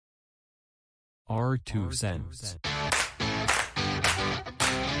Our two cents.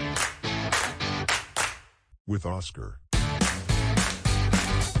 With Oscar.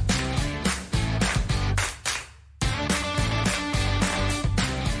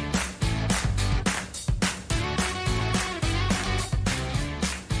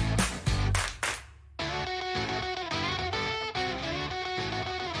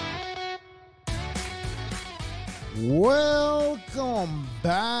 Welcome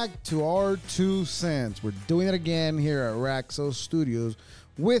back to Our Two Cents. We're doing it again here at Raxo Studios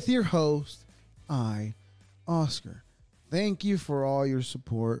with your host, Oscar. Thank you for all your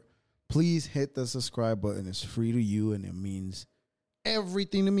support. Please hit the subscribe button. It's free to you and it means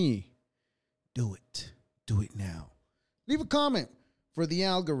everything to me. Do it. Do it now. Leave a comment for the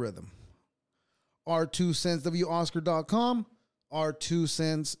algorithm. Our2centswoscar.com. Our 2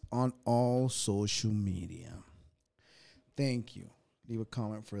 cents on all social media. Thank you. Leave a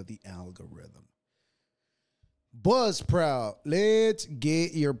comment for the algorithm. Buzzsprout, let's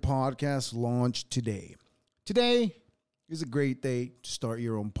get your podcast launched today. Today is a great day to start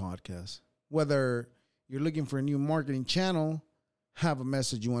your own podcast. Whether you're looking for a new marketing channel, have a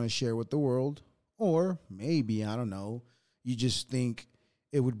message you want to share with the world, or maybe, I don't know, you just think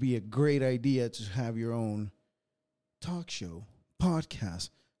it would be a great idea to have your own talk show, podcast,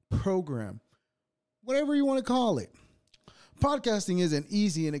 program, whatever you want to call it. Podcasting is an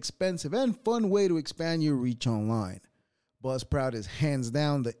easy, inexpensive, and fun way to expand your reach online. Buzzsprout is hands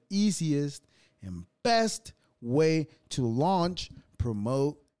down the easiest and best way to launch,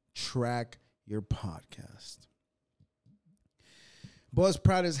 promote, track your podcast.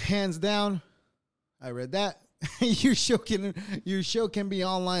 Buzzsprout is hands down. I read that. Your show can be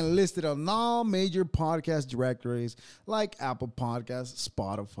online listed on all major podcast directories like Apple Podcasts,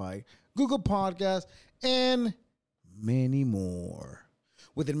 Spotify, Google Podcasts, and many more.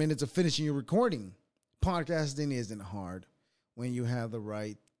 Within minutes of finishing your recording, podcasting isn't hard when you have the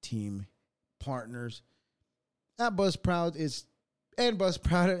right team partners. At Buzzsprout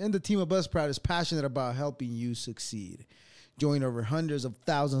and the team of Buzzsprout is passionate about helping you succeed. Join over hundreds of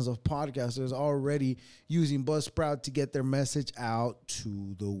thousands of podcasters already using Buzzsprout to get their message out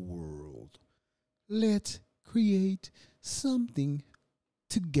to the world. Let's create something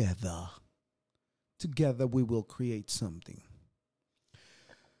together. Together we will create something.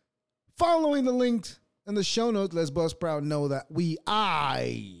 Following the links in the show notes lets Buzzsprout know that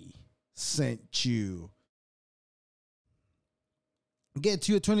I sent you. Get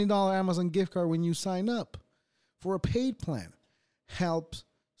you a $20 Amazon gift card when you sign up for a paid plan. Helps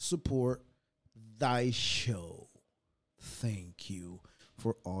support thy show. Thank you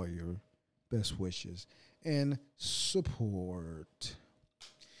for all your best wishes and support.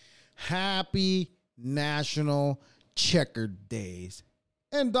 Happy National Checker Days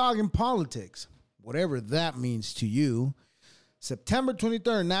and Dog in Politics, whatever that means to you. September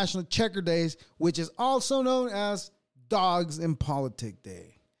 23rd, National Checker Days, which is also known as Dogs in Politics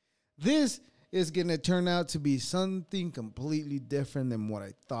Day. This is going to turn out to be something completely different than what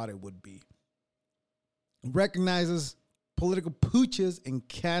I thought it would be. It recognizes political pooches and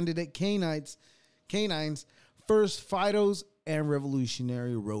candidate canines, first Fidos and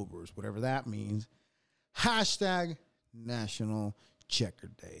revolutionary rovers, whatever that means. Hashtag National Checker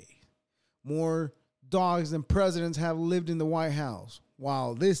Day. More dogs than presidents have lived in the White House.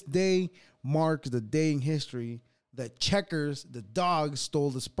 While this day marks the day in history that checkers, the dogs, stole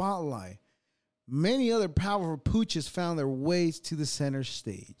the spotlight, many other powerful pooches found their ways to the center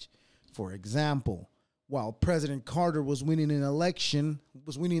stage. For example, while President Carter was winning the election,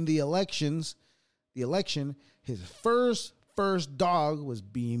 his first dog was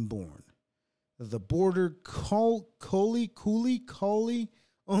being born. The border collie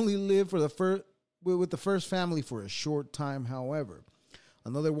only lived with the first family for a short time, however.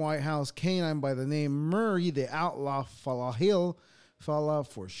 Another White House canine by the name Murray, the outlaw Fala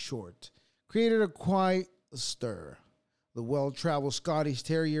for short, created quite a stir. The well-traveled Scottish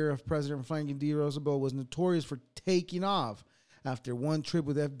Terrier of President Franklin D. Roosevelt was notorious for taking off after one trip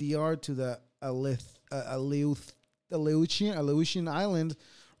with FDR to the Aleutian Islands.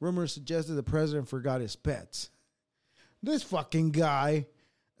 Rumors suggested the president forgot his pets. This fucking guy,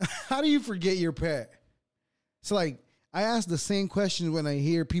 how do you forget your pet? It's like, I ask the same question when I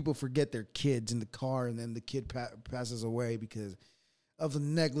hear people forget their kids in the car and then the kid passes away because of the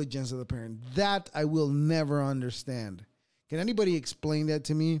negligence of the parent. That I will never understand. Can anybody explain that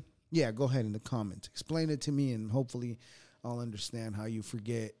to me? Yeah, go ahead in the comments. Explain it to me and hopefully I'll understand how you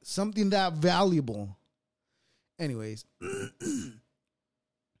forget something that valuable. Anyways,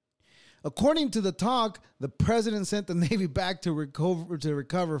 according to the talk, the president sent the Navy back to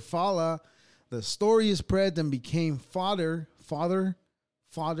recover Fala. The story spread and became fodder, FODDR,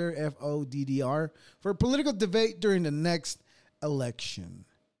 for political debate during the next election.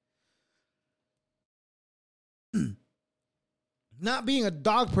 Not being a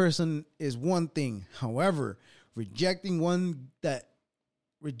dog person is one thing. However, rejecting one that's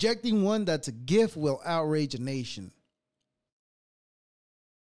a gift will outrage a nation.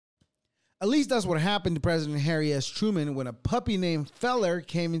 At least that's what happened to President Harry S. Truman when a puppy named Feller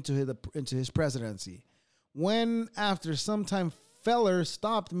came into his presidency. When, after some time, Feller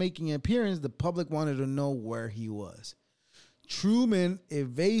stopped making an appearance, the public wanted to know where he was. Truman's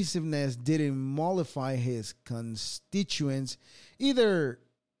evasiveness didn't mollify his constituents either.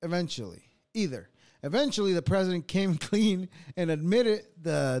 Eventually, the president came clean and admitted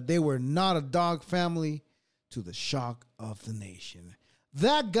that they were not a dog family, to the shock of the nation.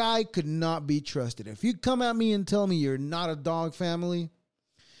 That guy could not be trusted. If you come at me and tell me you're not a dog family,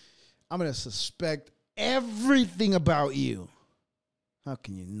 I'm going to suspect everything about you. How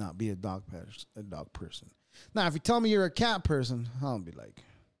can you not be a dog person? Now, if you tell me you're a cat person, I'll be like,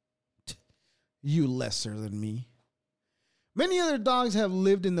 you lesser than me. Many other dogs have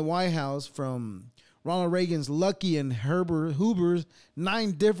lived in the White House, from Ronald Reagan's Lucky and Herbert Hoover's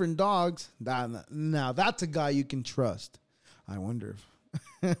 9 different dogs. Now, that's a guy you can trust. I wonder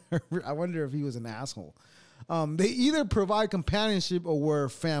if he was an asshole. They either provide companionship or were a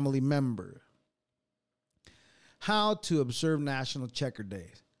family member. How to observe National Checker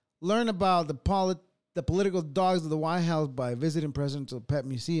Days. Learn about the political dogs of the White House by visiting presidential pet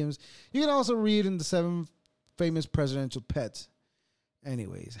museums. You can also read in the 7 famous presidential pets.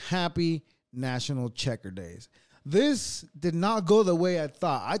 Anyways, happy National Checker Days. This did not go the way I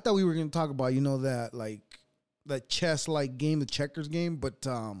thought. I thought we were going to talk about, that chess-like game, the checkers game, but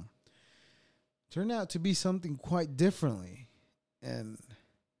turned out to be something quite differently. And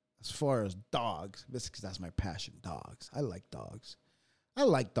as far as dogs, because that's my passion, dogs. I like dogs.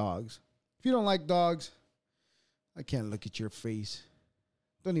 If you don't like dogs, I can't look at your face.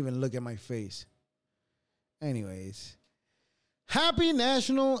 Don't even look at my face. Anyways, happy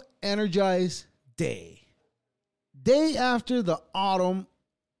National Energize Day. Day after the autumnal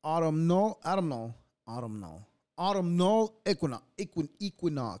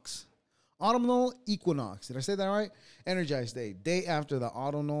equinox. Autumnal equinox. Did I say that right? Energize Day. Day after the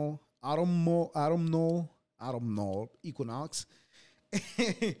autumnal equinox.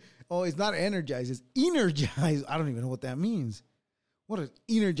 Oh, it's not energize, it's energize. I don't even know what that means. What does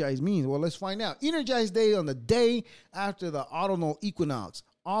energize mean? Well, let's find out. Energize Day on the day after the autumnal equinox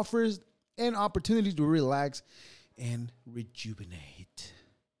offers an opportunity to relax and rejuvenate.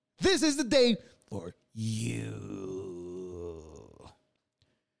 This is the day for you.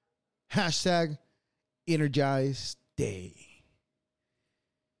 Hashtag Energize Day.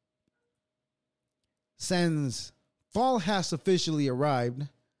 Since fall has officially arrived,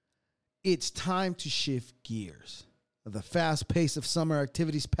 it's time to shift gears. The fast pace of summer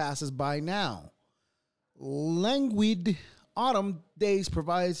activities passes by now. Languid autumn days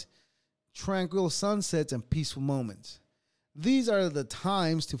provides tranquil sunsets and peaceful moments. These are the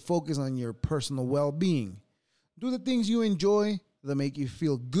times to focus on your personal well-being. Do the things you enjoy that make you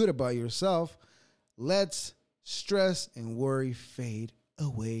feel good about yourself. Let's stress and worry fade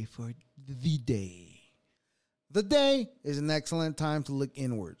away for the day. The day is an excellent time to look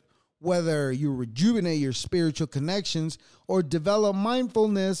inward. Whether you rejuvenate your spiritual connections or develop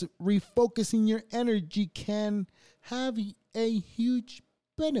mindfulness, refocusing your energy can have a huge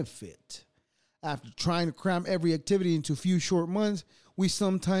benefit. After trying to cram every activity into a few short months, we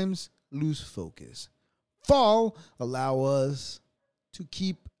sometimes lose focus. Fall allows us to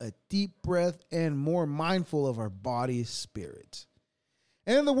keep a deep breath and more mindful of our body's spirit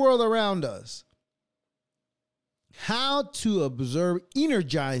and the world around us. How to observe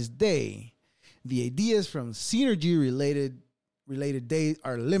Energize Day. The ideas from Synergy related days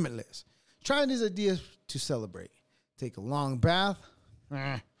are limitless. Try these ideas to celebrate. Take a long bath.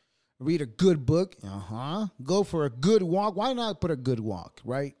 Read a good book. Go for a good walk. Why not put a good walk,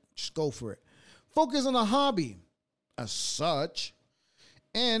 right? Just go for it. Focus on a hobby as such.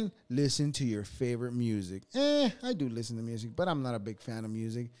 And listen to your favorite music. I do listen to music, but I'm not a big fan of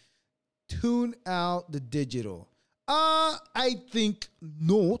music. Tune out the digital. I think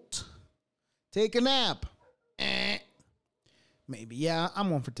not. Take a nap. Maybe. Yeah, I'm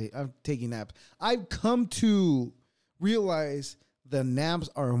one for taking naps. I've come to realize the naps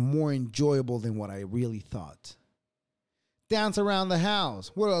are more enjoyable than what I really thought. Dance around the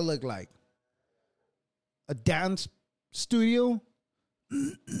house. What do I look like? A dance studio?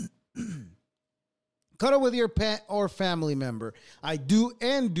 Cuddle with your pet or family member. I do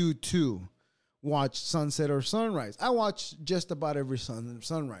and do too. watch sunset or sunrise. I watch just about every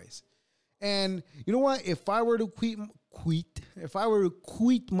sunrise. And you know what? If I were to quit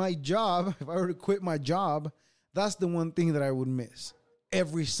my job, that's the one thing that I would miss.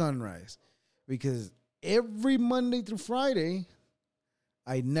 Every sunrise. Because every Monday through Friday,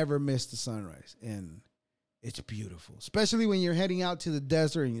 I never miss the sunrise. And it's beautiful. Especially when you're heading out to the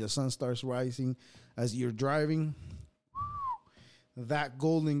desert and the sun starts rising as you're driving. That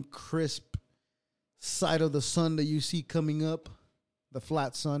golden, crisp side of the sun that you see coming up, the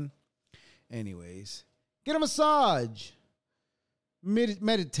flat sun. Anyways, get a massage.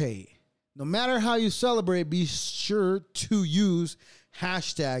 Meditate. No matter how you celebrate, be sure to use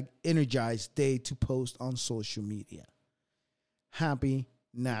hashtag Energized Day to post on social media. Happy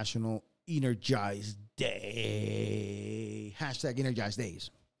National Energized Day. Hashtag Energized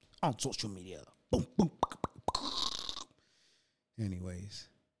Days on social media. Boom, boom. Anyways,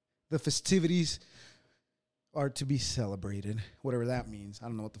 the festivities are to be celebrated, whatever that means. I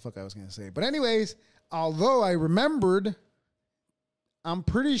don't know what the fuck I was going to say. But anyways, although I remembered, I'm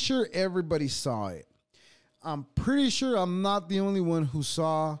pretty sure everybody saw it. I'm pretty sure I'm not the only one who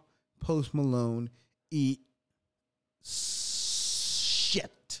saw Post Malone eat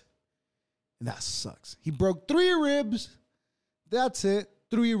shit. And that sucks. He broke 3 ribs. That's it.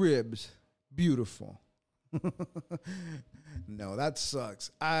 3 ribs. Beautiful. No, that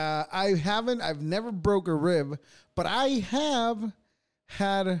sucks. I've never broke a rib, but I have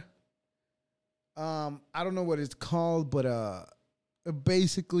had, I don't know what it's called, but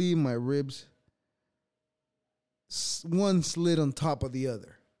basically my ribs, one slid on top of the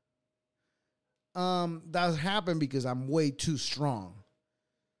other. That happened because I'm way too strong.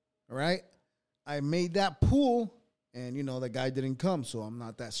 All right. I made that pool and the guy didn't come. So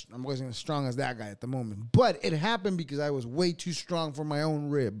I wasn't as strong as that guy at the moment, but it happened because I was way too strong for my own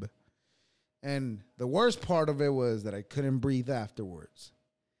rib. And the worst part of it was that I couldn't breathe afterwards.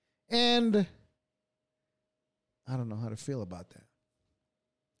 And I don't know how to feel about that.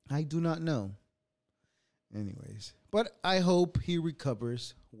 I do not know. Anyways, but I hope he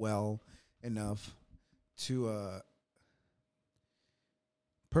recovers well enough to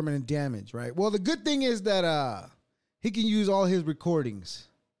permanent damage, right? Well, the good thing is that he can use all his recordings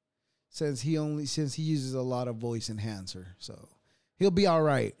since he uses a lot of voice enhancer. So he'll be all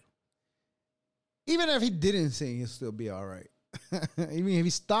right. Even if he didn't sing, he'll still be all right. Even if he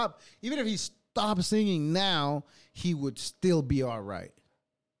stopped singing now, he would still be all right.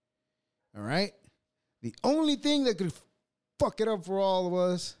 All right? The only thing that could fuck it up for all of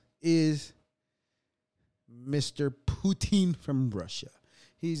us is Mr. Putin from Russia.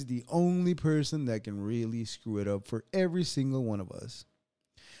 He's the only person that can really screw it up for every single one of us.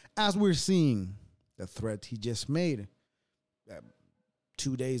 As we're seeing the threat he just made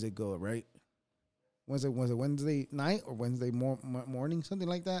 2 days ago, right? Was it Wednesday night or Wednesday morning, something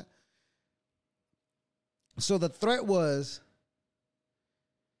like that? So the threat was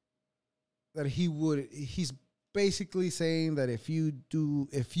that he's basically saying that if you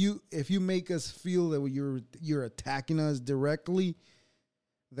make us feel that you're attacking us directly,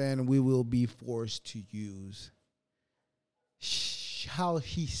 then we will be forced to use, how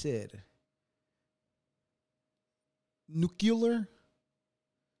he said, nuclear,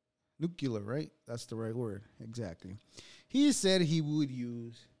 right? That's the right word. Exactly. He said he would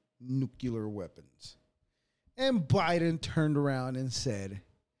use nuclear weapons. And Biden turned around and said,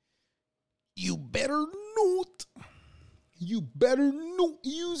 you better not. You better not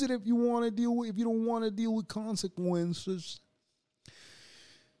use it if you don't want to deal with consequences.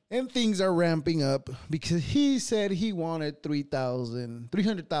 And things are ramping up because he said he wanted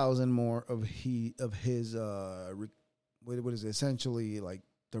 300,000 more of his what is it, essentially like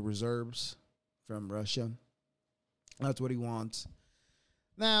the reserves from Russia. That's what he wants.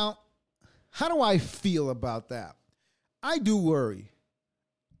 Now, how do I feel about that? I do worry.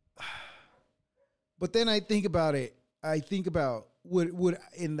 But then I think about it. I think about would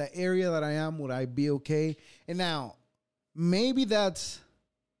in the area that I am, would I be okay? And now, maybe that's,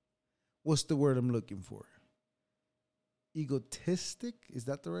 what's the word I'm looking for? Egotistic? Is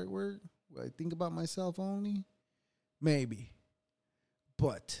that the right word? Will I think about myself only? Maybe.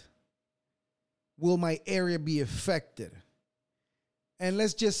 But will my area be affected? And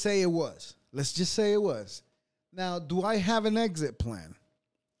let's just say it was. Now, do I have an exit plan?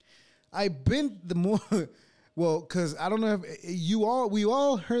 Because I don't know if we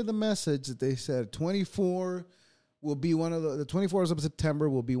all heard the message that they said 24 will be the 24th of September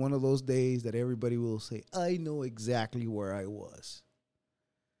will be one of those days that everybody will say, I know exactly where I was.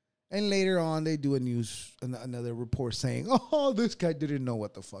 And later on, they do another report saying, "Oh, this guy didn't know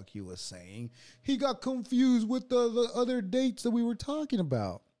what the fuck he was saying. He got confused with the other dates that we were talking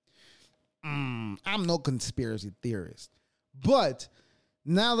about." I'm no conspiracy theorist, but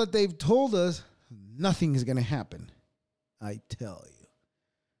now that they've told us, nothing is gonna happen. I tell you,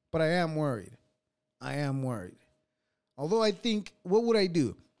 but I am worried. Although I think, what would I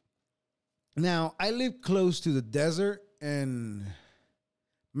do? Now, I live close to the desert and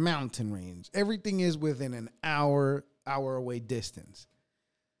mountain range. Everything is within an hour away distance.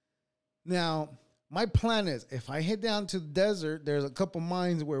 Now, my plan is, if I head down to the desert, there's a couple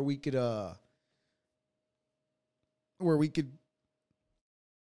mines where we could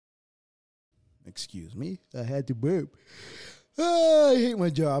excuse me, I had to burp. I hate my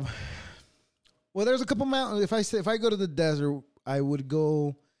job. Well, there's a couple mountains. If I go to the desert, I would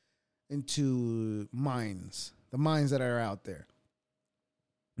go into mines, the mines that are out there.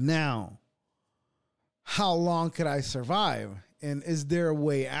 Now, how long could I survive? And is there a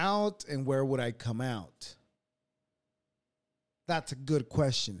way out? And where would I come out? That's a good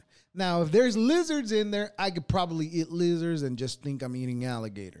question. Now, if there's lizards in there, I could probably eat lizards and just think I'm eating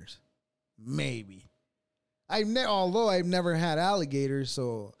alligators. Maybe. Although I've never had alligators,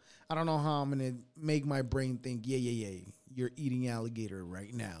 so I don't know how I'm going to make my brain think, yeah, you're eating alligator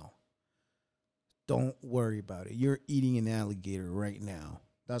right now. Don't worry about it. You're eating an alligator right now.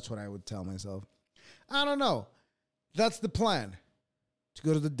 That's what I would tell myself. I don't know. That's the plan, to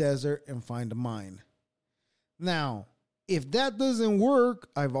go to the desert and find a mine. Now, if that doesn't work,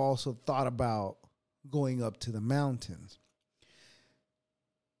 I've also thought about going up to the mountains.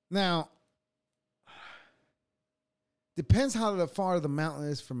 Now, depends how far the mountain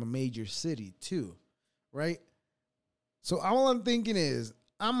is from a major city too, right? So all I'm thinking is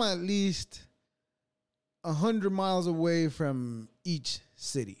I'm at least 100 miles away from each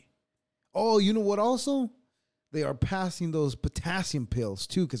city. Oh, you know what also? They are passing those potassium pills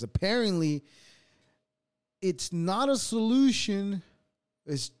too, because apparently it's not a solution,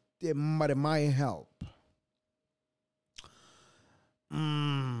 but it might help.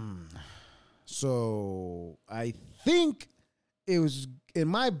 So I think it was in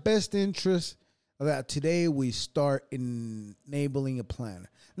my best interest that today we start enabling a plan.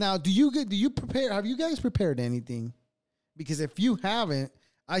 Now, do you prepare? Have you guys prepared anything? Because if you haven't,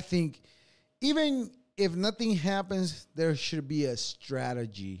 I think even if nothing happens, there should be a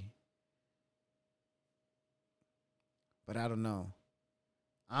strategy. But I don't know.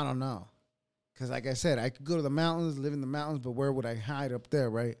 Because like I said, I could go to the mountains, live in the mountains, but where would I hide up there,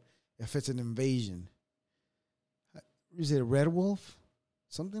 right? If it's an invasion. Is it a red wolf?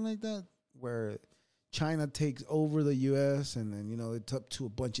 Something like that? Where China takes over the U.S. and then, it's up to a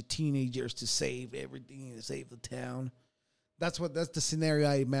bunch of teenagers to save everything, to save the town. That's the scenario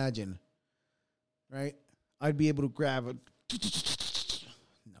I imagine. Right? I'd be able to grab it.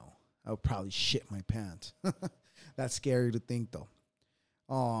 No, I would probably shit my pants. That's scary to think, though.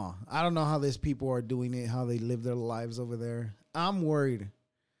 Oh, I don't know how these people are doing it, how they live their lives over there. I'm worried.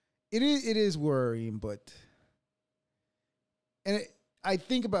 It is worrying, but I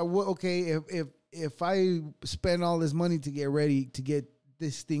think about if I spend all this money to get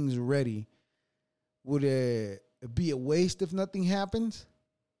these things ready, would it be a waste if nothing happens?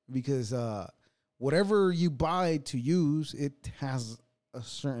 Because whatever you buy to use, it has a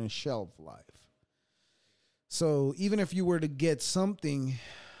certain shelf life. So even if you were to get something,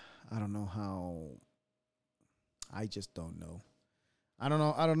 I don't know how. I just don't know. I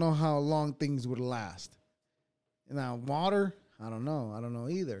don't know how long things would last. Now, water, I don't know. I don't know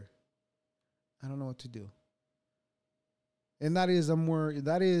either. I don't know what to do. And I'm worried.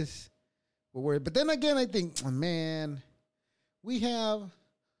 That is what we're worried. But then again, I think, man, we have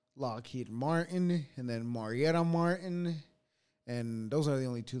Lockheed Martin and then Marietta Martin. And those are the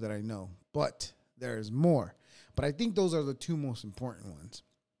only two that I know. But there's more. But I think those are the two most important ones.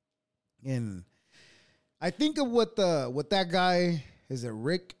 And I think of what that guy, is it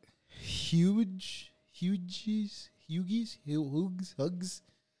Rick Hughes? I don't know, Hug,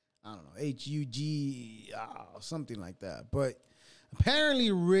 something like that. But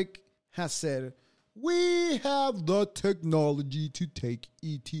apparently Rick has said, we have the technology to take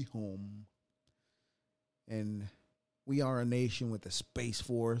E.T. home. And we are a nation with a space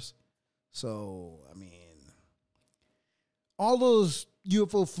force. So, I mean, all those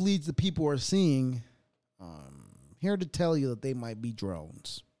UFO fleets that people are seeing, here to tell you that they might be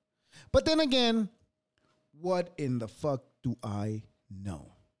drones. But then again, what in the fuck do I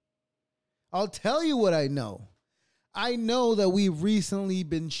know? I'll tell you what I know. I know that we've recently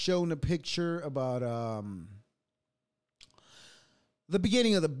been shown a picture about the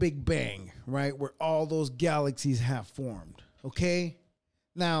beginning of the Big Bang, right? Where all those galaxies have formed. Okay?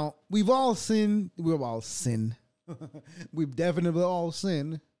 Now, we've all sinned. We've definitely all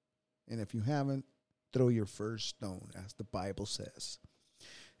sinned. And if you haven't, throw your first stone, as the Bible says.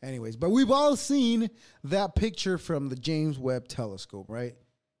 Anyways, but we've all seen that picture from the James Webb Telescope, right?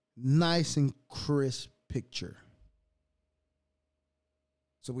 Nice and crisp picture.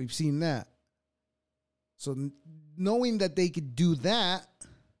 So we've seen that. So knowing that they could do that,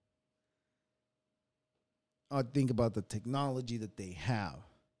 I think about the technology that they have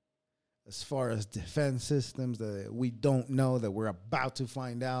as far as defense systems that we don't know, that we're about to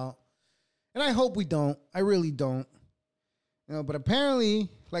find out. And I hope we don't. I really don't. You know, but apparently,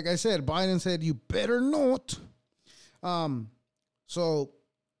 like I said, Biden said, you better not. So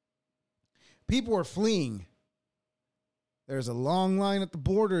people are fleeing. There's a long line at the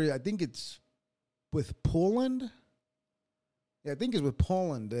border. I think it's with Poland. Yeah, I think it's with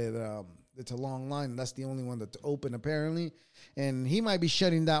Poland. It's a long line. That's the only one that's open, apparently. And he might be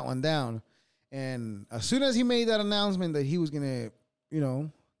shutting that one down. And as soon as he made that announcement that he was going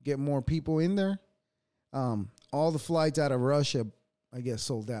to, get more people in there, all the flights out of Russia, I guess,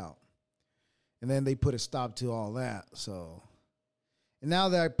 sold out. And then they put a stop to all that. So, and now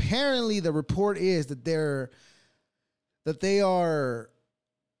that apparently the report is that they are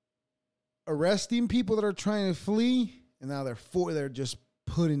arresting people that are trying to flee, and now they're just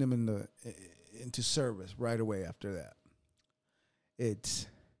putting them into service right away after that. It's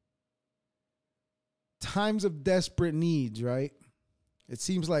times of desperate needs, right? It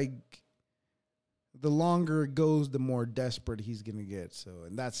seems like the longer it goes, the more desperate he's going to get. So,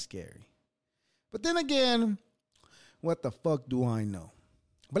 and that's scary. But then again, what the fuck do I know?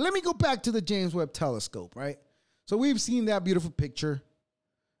 But let me go back to the James Webb Telescope, right? So we've seen that beautiful picture.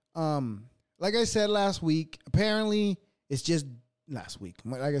 Like I said last week, apparently it's just last week.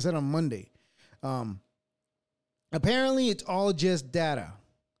 Like I said on Monday. Apparently it's all just data.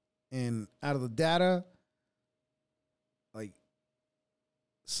 And out of the data, like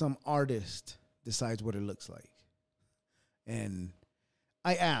some artist decides what it looks like. And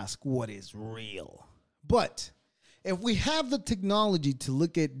I ask, what is real? But if we have the technology to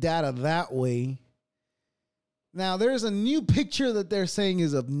look at data that way, now there's a new picture that they're saying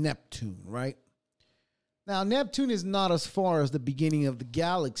is of Neptune, right? Now, Neptune is not as far as the beginning of the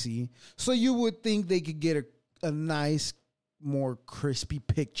galaxy, so you would think they could get a nice, more crispy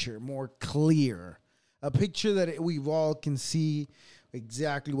picture, more clear. A picture that we all can see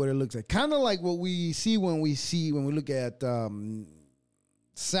exactly what it looks like. Kind of like what we see when we look at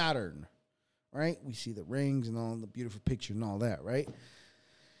Saturn, right? We see the rings and all the beautiful picture and all that, right?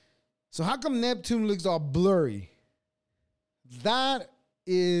 So how come Neptune looks all blurry? That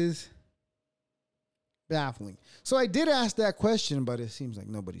is baffling. So I did ask that question, but it seems like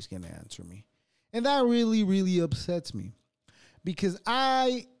nobody's going to answer me. And that really, really upsets me. Because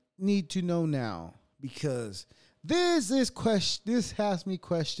I need to know now. Because this has me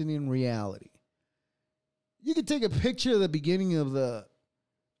questioning reality. You can take a picture of the beginning of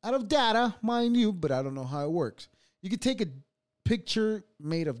out of data, mind you, but I don't know how it works. You could take a picture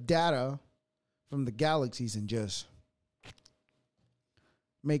made of data from the galaxies and just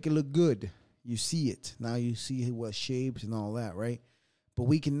make it look good. You see it. Now you see what shapes and all that, right? But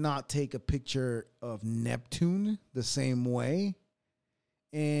we cannot take a picture of Neptune the same way.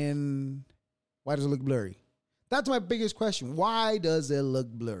 And why does it look blurry? That's my biggest question. Why does it look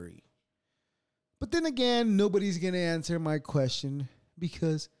blurry? But then again, nobody's going to answer my question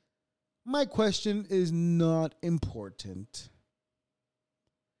because my question is not important.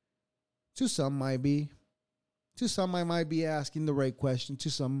 To some might be. To some I might be asking the right question. To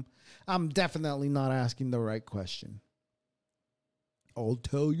some, I'm definitely not asking the right question. I'll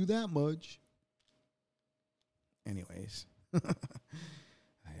tell you that much. Anyways. Yeah.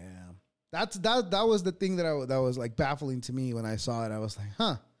 That was the thing that was like baffling to me when I saw it. I was like,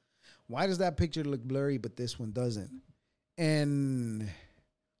 why does that picture look blurry but this one doesn't? And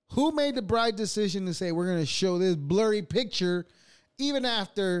who made the bright decision to say we're going to show this blurry picture even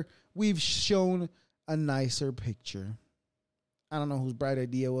after we've shown a nicer picture? I don't know whose bright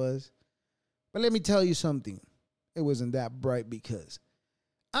idea was, but let me tell you something. It wasn't that bright because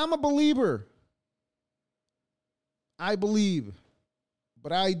I'm a believer. I believe,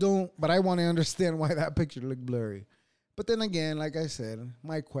 but I want to understand why that picture looked blurry. But then again, like I said,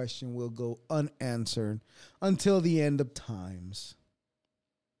 my question will go unanswered until the end of times.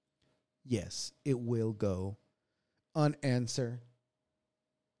 Yes, it will go unanswered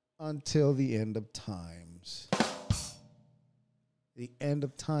until the end of times. The end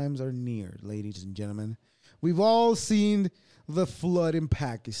of times are near, ladies and gentlemen. We've all seen the flood in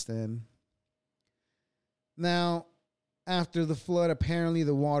Pakistan. Now, after the flood, apparently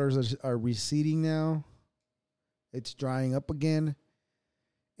the waters are receding now. It's drying up again.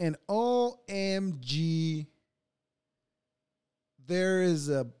 And OMG, there is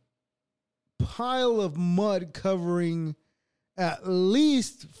a pile of mud covering at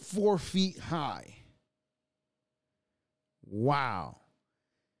least 4 feet high. Wow.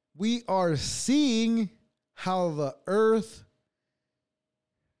 We are seeing how the earth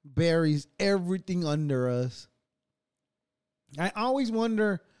buries everything under us. I always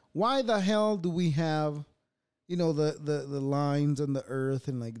wonder, why the hell do we have, the lines on the earth,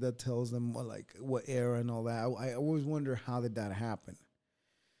 and like that tells them what era and all that. I always wonder, how did that happen?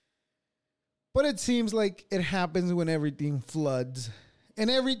 But it seems like it happens when everything floods, and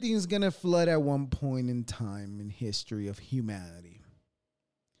everything's going to flood at one point in time in history of humanity.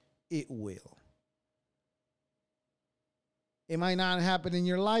 It will. It might not happen in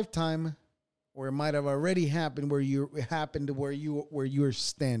your lifetime, or it might have already happened where you're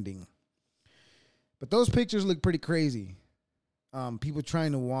standing. But those pictures look pretty crazy. People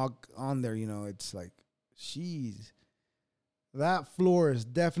trying to walk on there, it's like, jeez, that floor is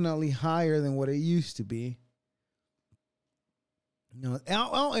definitely higher than what it used to be.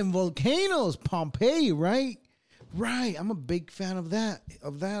 Out in volcanoes, Pompeii, right? Right. I'm a big fan of that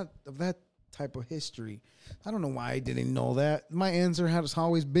type of history. I don't know why I didn't know that. My answer has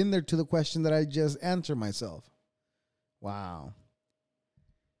always been there to the question that I just answered myself. Wow.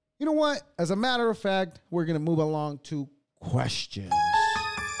 You know what? As a matter of fact, we're going to move along to questions.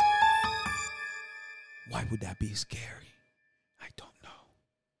 Why would that be scary? I don't know.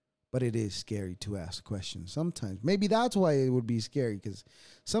 But it is scary to ask questions sometimes. Maybe that's why it would be scary, because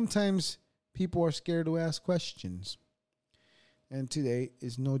sometimes people are scared to ask questions. And today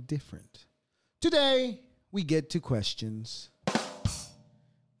is no different. Today, we get to questions.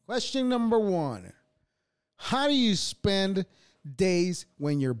 Question number 1. How do you spend days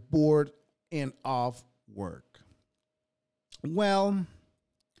when you're bored and off work? Well,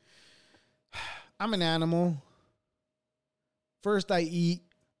 I'm an animal. First, I eat.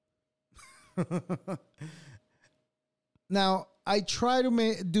 Now, I try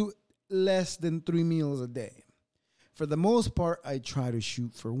to do less than 3 meals a day. For the most part, I try to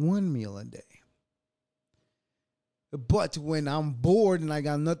shoot for 1 meal a day. But when I'm bored and I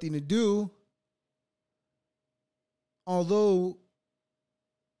got nothing to do, although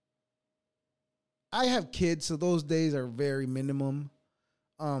I have kids, so those days are very minimum.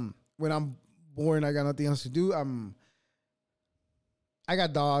 When I'm bored and I got nothing else to do, I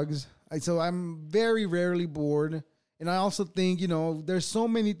got dogs. So I'm very rarely bored. And I also think, there's so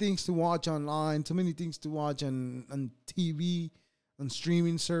many things to watch online, so many things to watch on TV, on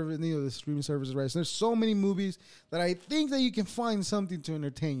streaming service, the streaming services, right? So there's so many movies that I think that you can find something to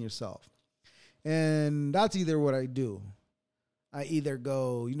entertain yourself. And that's either what I do. I either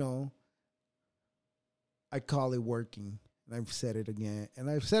go, I call it working. And I've said it again. And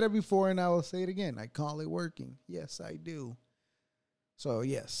I've said it before, and I will say it again. I call it working. Yes, I do. So,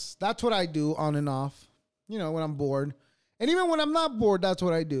 yes, that's what I do on and off. When I'm bored. And even when I'm not bored, that's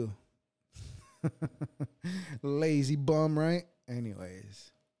what I do. Lazy bum, right?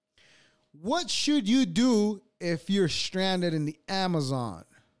 Anyways. What should you do if you're stranded in the Amazon?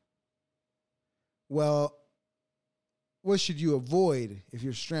 Well, what should you avoid if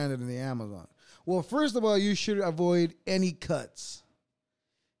you're stranded in the Amazon? Well, first of all, you should avoid any cuts.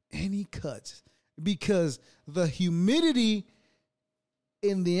 Any cuts. Because the humidity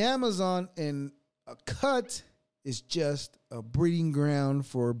in the Amazon and a cut is just a breeding ground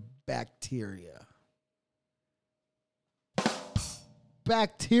for bacteria.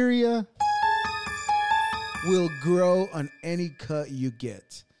 Bacteria will grow on any cut you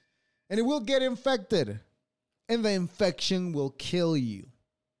get. And it will get infected. And the infection will kill you.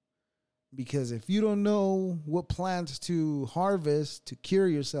 Because if you don't know what plants to harvest to cure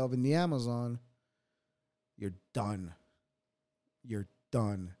yourself in the Amazon, you're done. You're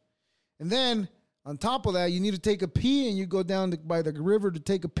done. And then, on top of that, you need to take a pee, and you go down by the river to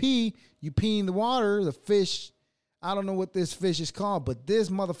take a pee. You pee in the water. The fish, I don't know what this fish is called, but this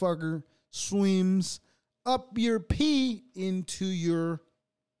motherfucker swims up your pee into your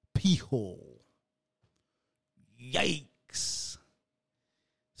pee hole. Yikes.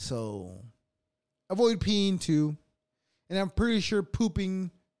 So, avoid peeing too. And I'm pretty sure pooping,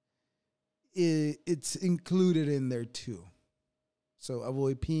 it's included in there too. So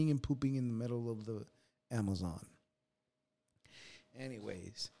avoid peeing and pooping in the middle of the Amazon.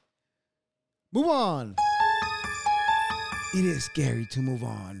 Anyways, move on. It is scary to move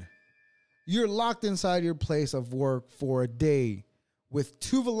on. You're locked inside your place of work for a day with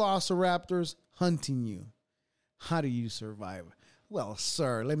two velociraptors hunting you. How do you survive? Well,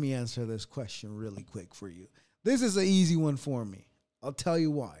 sir, let me answer this question really quick for you. This is an easy one for me. I'll tell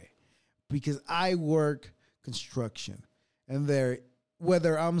you why. Because I work construction. And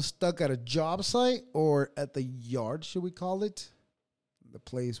whether I'm stuck at a job site or at the yard, should we call it? The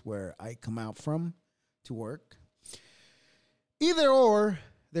place where I come out from to work. Either or,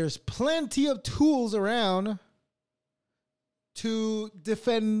 there's plenty of tools around to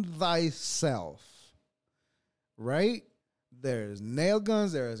defend thyself. Right? There's nail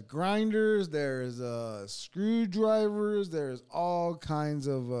guns, there's grinders, there's screwdrivers, there's all kinds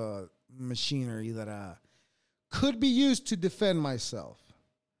of machinery that could be used to defend myself.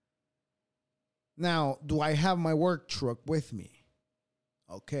 Now, do I have my work truck with me?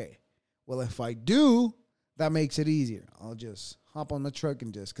 Okay. Well, if I do, that makes it easier. I'll just hop on the truck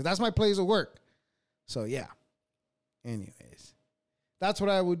and because that's my place of work. So, yeah. Anyways, that's what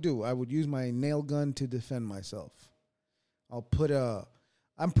I would do. I would use my nail gun to defend myself. I'll put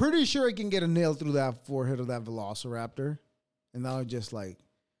I'm pretty sure I can get a nail through that forehead of that velociraptor. And that'll just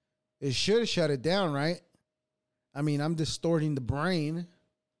it should shut it down, right? I mean, I'm distorting the brain.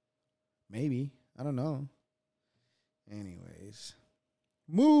 Maybe. I don't know. Anyways.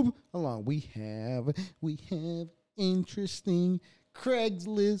 Move along. We have interesting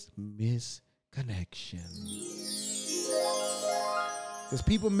Craigslist misconnections. Because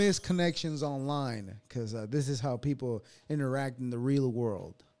people miss connections online. Because this is how people interact in the real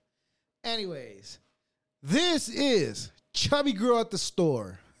world. Anyways, this is Chubby Girl at the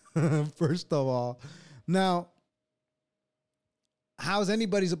Store. First of all. Now, how's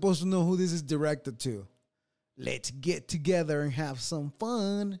anybody supposed to know who this is directed to? Let's get together and have some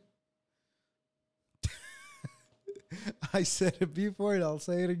fun. I said it before and I'll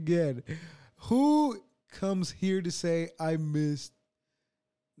say it again. Who comes here to say I missed,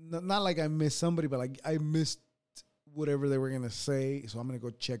 not like I missed somebody, but like I missed whatever they were going to say, so I'm going to go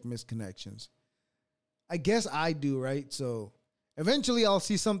check misconnections. I guess I do, right? So eventually I'll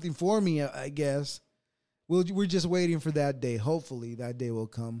see something for me, I guess. We're just waiting for that day. Hopefully that day will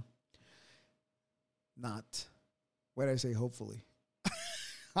come. Not. Why did I say hopefully?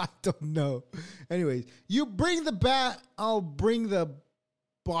 I don't know. Anyways, you bring the bat, I'll bring the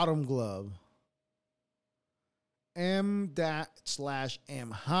bottom glove.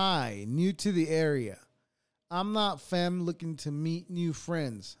 M./M. Hi, new to the area. I'm not femme looking to meet new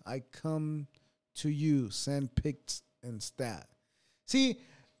friends. I come to you, send pics and stat. See,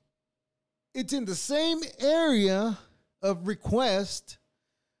 it's in the same area of request,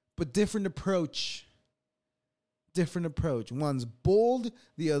 but different approach. Different approach. One's bold,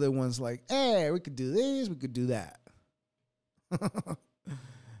 the other one's like, hey, we could do this, we could do that.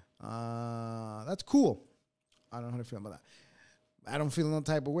 That's cool. I don't know how to feel about that. I don't feel no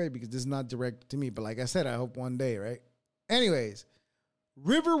type of way because this is not directed to me. But like I said, I hope one day, right? Anyways,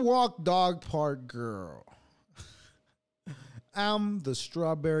 Riverwalk Dog Park Girl. I'm the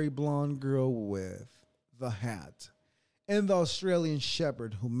strawberry blonde girl with the hat and the Australian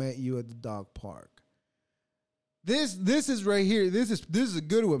shepherd who met you at the dog park. This is right here. This is a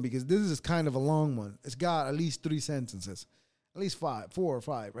good one because this is kind of a long one. It's got at least 3 sentences. At least 4 or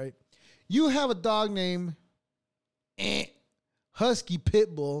 5, right? You have a dog named Husky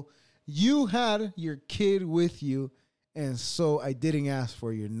Pitbull. You had your kid with you, and so I didn't ask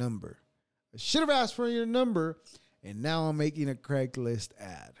for your number. I should have asked for your number, and now I'm making a Craigslist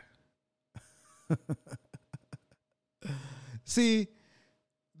ad. See,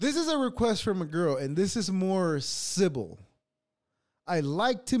 this is a request from a girl, and this is more civil. I'd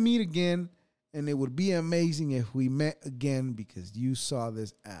like to meet again, and it would be amazing if we met again because you saw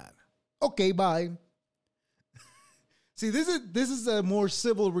this ad. Okay, bye. See, this is a more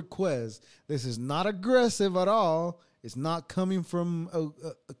civil request. This is not aggressive at all. It's not coming from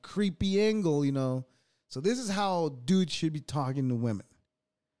a creepy angle, you know. So this is how dudes should be talking to women.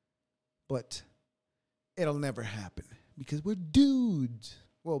 But it'll never happen because we're dudes.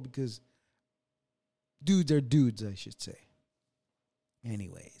 Well, because dudes are dudes, I should say.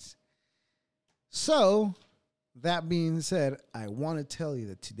 Anyways. So, that being said, I want to tell you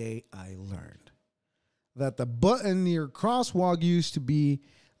that today I learned that the button near crosswalk used to be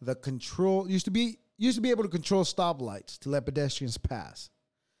able to control stoplights to let pedestrians pass.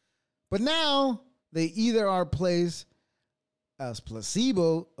 But now they either are placed as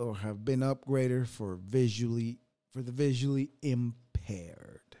placebo or have been upgraded for the visually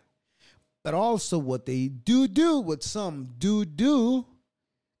impaired. But also what some do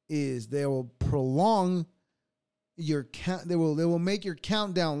is they will prolong your count. They will make your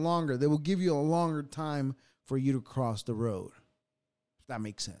countdown longer. They will give you a longer time for you to cross the road. If that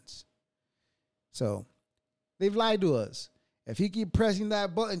makes sense. So they've lied to us. If you keep pressing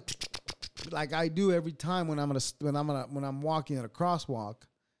that button like I do every time when I'm walking at a crosswalk,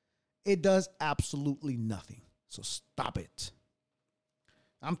 it does absolutely nothing. So stop it.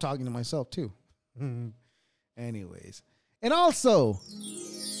 I'm talking to myself too. Anyways. And also,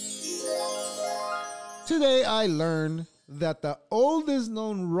 today I learned that the oldest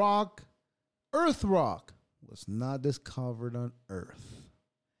known rock, Earth rock, was not discovered on Earth,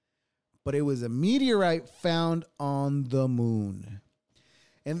 but it was a meteorite found on the moon.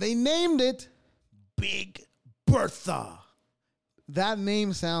 And they named it Big Bertha. That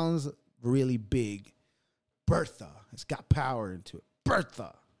name sounds really big. Bertha. It's got power into it.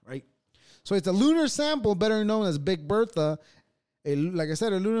 Bertha, right? So it's a lunar sample, better known as Big Bertha. Like I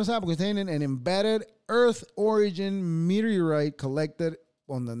said, a lunar sample containing an embedded Earth origin meteorite collected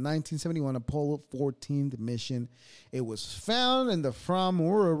on the 1971 Apollo 14 mission. It was found in the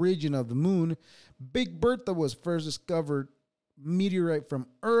Framura region of the moon. Big Bertha was first discovered meteorite from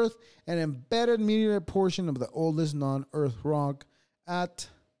Earth, an embedded meteorite portion of the oldest non-Earth rock at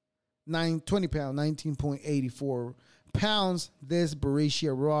 20 pounds, 19.84 pounds. This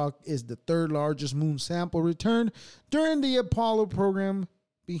Bereccia rock is the third largest moon sample returned during the Apollo program,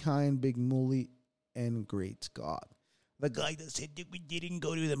 behind Big Mully and Great Scott, the guy that said that we didn't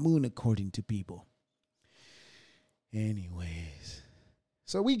go to the moon, according to people. Anyways,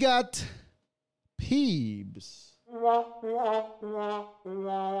 so we got Peebs.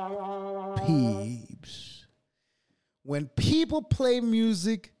 Peebs. When people play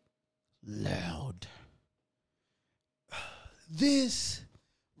music loud, this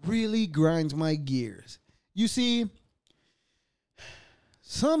really grinds my gears. You see,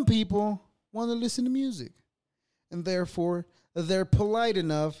 some people want to listen to music, and therefore they're polite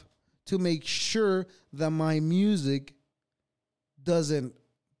enough to make sure that my music doesn't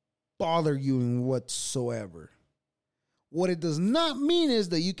bother you in whatsoever. What it does not mean is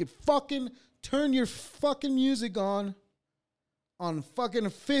that you could fucking turn your fucking music on fucking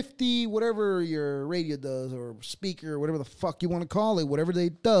 50, whatever your radio does, or speaker, or whatever the fuck you want to call it, whatever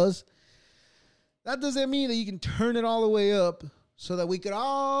it does. That doesn't mean that you can turn it all the way up so that we could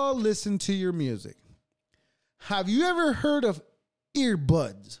all listen to your music. Have you ever heard of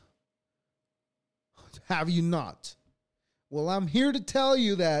earbuds? Have you not? Well, I'm here to tell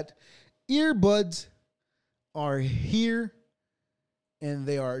you that earbuds are here, and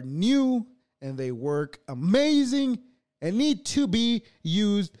they are new, and they work amazing, and need to be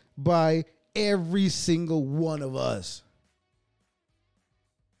used by every single one of us.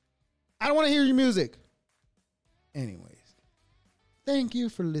 I don't want to hear your music. Anyways, thank you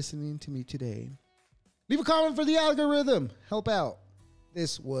for listening to me today. Leave a comment for the algorithm. Help out.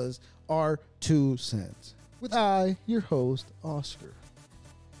 This was our 2 cents with your host, Oscar.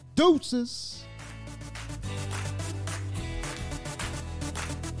 Deuces.